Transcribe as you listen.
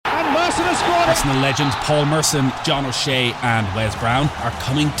Arsenal squad. Arsenal legends Paul Merson, John O'Shea and Wes Brown are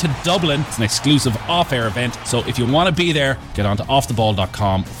coming to Dublin. It's an exclusive off-air event, so if you want to be there, get on to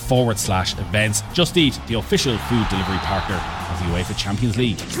offtheball.com/events. Just Eat, the official food delivery partner of the UEFA Champions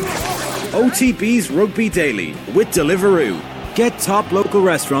League. OTB's Rugby Daily with Deliveroo. Get top local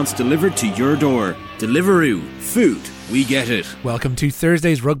restaurants delivered to your door. Deliveroo. Food. We get it. Welcome to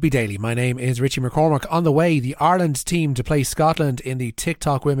Thursday's Rugby Daily. My name is Richie McCormack. On the way, the Ireland team to play Scotland in the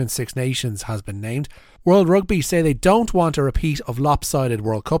TikTok Women's Six Nations has been named. World Rugby say they don't want a repeat of lopsided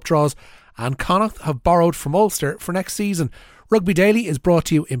World Cup draws, and Connacht have borrowed from Ulster for next season. Rugby Daily is brought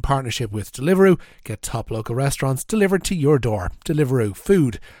to you in partnership with Deliveroo. Get top local restaurants delivered to your door. Deliveroo.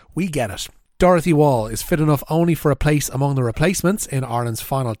 Food. We get it. Dorothy Wall is fit enough only for a place among the replacements in Ireland's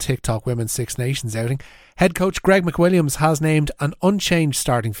final TikTok Women's Six Nations outing. Head coach Greg McWilliams has named an unchanged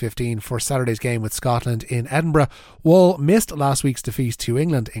starting 15 for Saturday's game with Scotland in Edinburgh. Wall missed last week's defeat to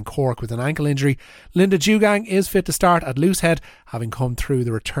England in Cork with an ankle injury. Linda Dewgang is fit to start at loosehead, having come through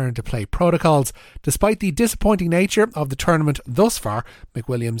the return to play protocols. Despite the disappointing nature of the tournament thus far,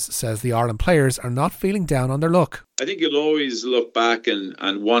 McWilliams says the Ireland players are not feeling down on their luck. I think you'll always look back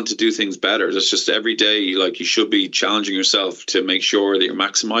and want to do things better. That's just every day, you should be challenging yourself to make sure that you're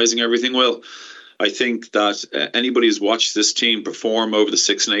maximising everything well. I think that anybody who's watched this team perform over the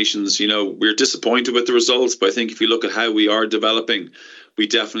Six Nations, we're disappointed with the results, but I think if you look at how we are developing, we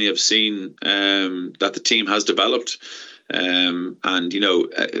definitely have seen that the team has developed. Going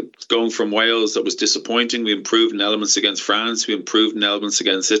from Wales, that was disappointing. We improved in elements against France. We improved in elements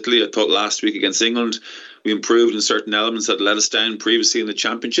against Italy. I thought last week against England, we improved in certain elements that let us down previously in the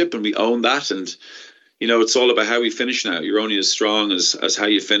championship, and we own that. And it's all about how we finish now. You're only as strong as how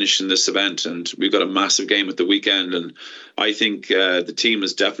you finish in this event. And we've got a massive game at the weekend. And I think the team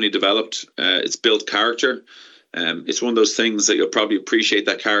has definitely developed. It's built character. It's one of those things that you'll probably appreciate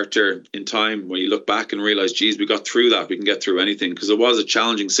that character in time when you look back and realise, geez, we got through that. We can get through anything, because it was a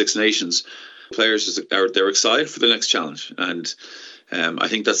challenging Six Nations. Players, they're excited for the next challenge. And I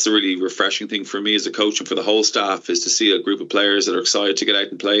think that's the really refreshing thing for me as a coach and for the whole staff, is to see a group of players that are excited to get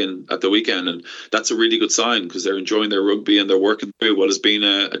out and play at the weekend. And that's a really good sign, because they're enjoying their rugby and they're working through what has been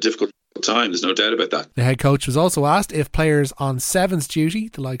a difficult time. There's no doubt about that. The head coach was also asked if players on sevens duty,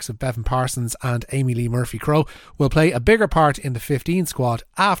 the likes of Bevan Parsons and Amy Lee Murphy-Crowe, will play a bigger part in the 15 squad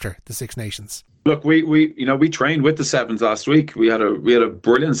after the Six Nations. Look, we trained with the sevens last week. We had a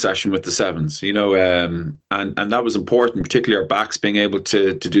brilliant session with the sevens, and that was important, particularly our backs being able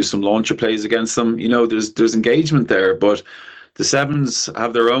to do some launcher plays against them. There's engagement there, but the sevens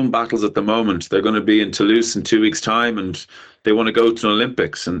have their own battles at the moment. They're going to be in Toulouse in 2 weeks' time, and they want to go to an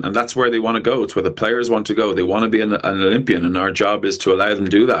Olympics, and that's where they want to go. It's where the players want to go. They want to be an Olympian, and our job is to allow them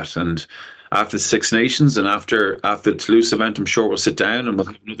to do that. And after the Six Nations and after the Toulouse event, I'm sure we'll sit down and we'll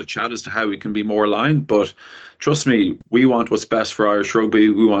have another chat as to how we can be more aligned. But trust me, we want what's best for Irish rugby.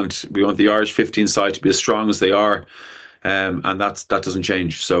 We want the Irish 15 side to be as strong as they are, and that doesn't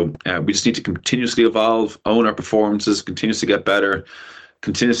change. So we just need to continuously evolve, own our performances, continuously get better,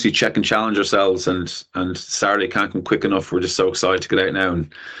 continuously check and challenge ourselves. And Saturday can't come quick enough. We're just so excited to get out now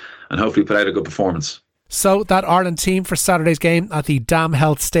and hopefully put out a good performance. So that Ireland team for Saturday's game at the Dam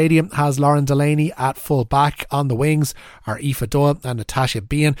Health Stadium has Lauren Delaney at full back. On the wings are Aoife Doyle and Natasha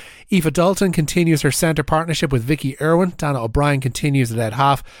Behan. Aoife Dalton continues her centre partnership with Vicky Irwin. Dana O'Brien continues at head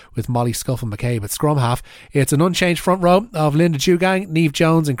half with Molly Scuffle-McCabe at scrum half. It's an unchanged front row of Linda Dewgang, Niamh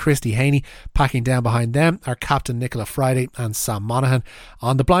Jones and Christy Haney. Packing down behind them are captain Nicola Friday and Sam Monaghan.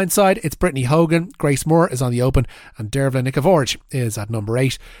 On the blind side, it's Brittany Hogan, Grace Moore is on the open, and Dervla Nicovorge is at number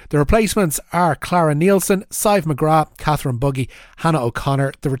 8. The replacements are Clara Nielsen, Sive McGrath, Catherine Buggy, Hannah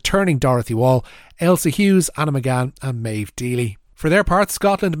O'Connor, the returning Dorothy Wall, Ailsa Hughes, Anna McGann and Maeve Deely. For their part,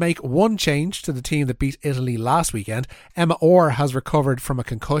 Scotland make one change to the team that beat Italy last weekend. Emma Orr has recovered from a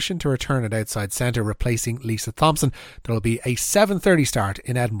concussion to return at outside centre, replacing Lisa Thompson. There will be a 7:30 start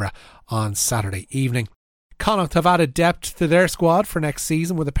in Edinburgh on Saturday evening. Connacht have added depth to their squad for next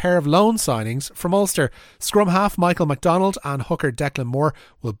season with a pair of loan signings from Ulster. Scrum half Michael MacDonald and hooker Declan Moore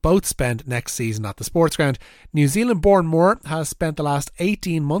will both spend next season at the sports ground. New Zealand-born Moore has spent the last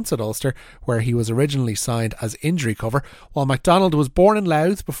 18 months at Ulster, where he was originally signed as injury cover, while MacDonald was born in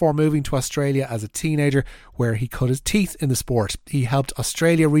Louth before moving to Australia as a teenager, where he cut his teeth in the sport. He helped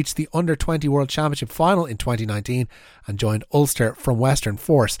Australia reach the Under-20 World Championship final in 2019 and joined Ulster from Western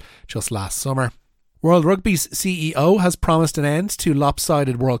Force just last summer. World Rugby's CEO has promised an end to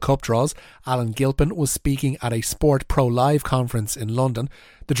lopsided World Cup draws. Alan Gilpin was speaking at a Sport Pro Live conference in London.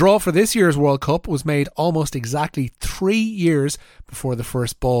 The draw for this year's World Cup was made almost exactly 3 years before the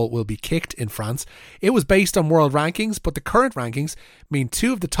first ball will be kicked in France. It was based on world rankings, but the current rankings mean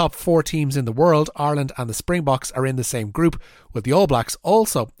 2 of the top 4 teams in the world, Ireland and the Springboks, are in the same group, with the All Blacks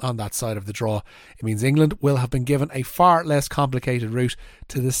also on that side of the draw. It means England will have been given a far less complicated route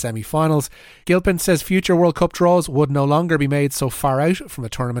to the semi-finals. Gilpin says future World Cup draws would no longer be made so far out from a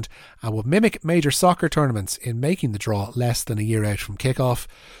tournament and would mimic major soccer tournaments in making the draw less than a year out from kick-off.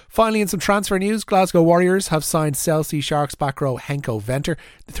 Finally, in some transfer news, Glasgow Warriors have signed Chelsea Sharks back row Henko Venter.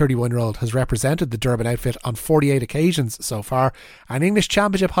 The 31-year-old has represented the Durban outfit on 48 occasions so far, and English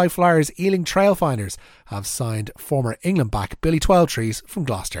Championship high flyers Ealing Trailfinders have signed former England back Billy Twelvetrees from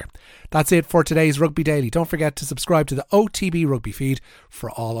Gloucester. That's it for today's Rugby Daily. Don't forget to subscribe to the OTB Rugby feed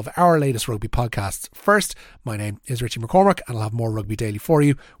for all of our latest rugby podcasts. First, my name is Richie McCormack and I'll have more Rugby Daily for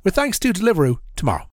you, with thanks to Deliveroo tomorrow.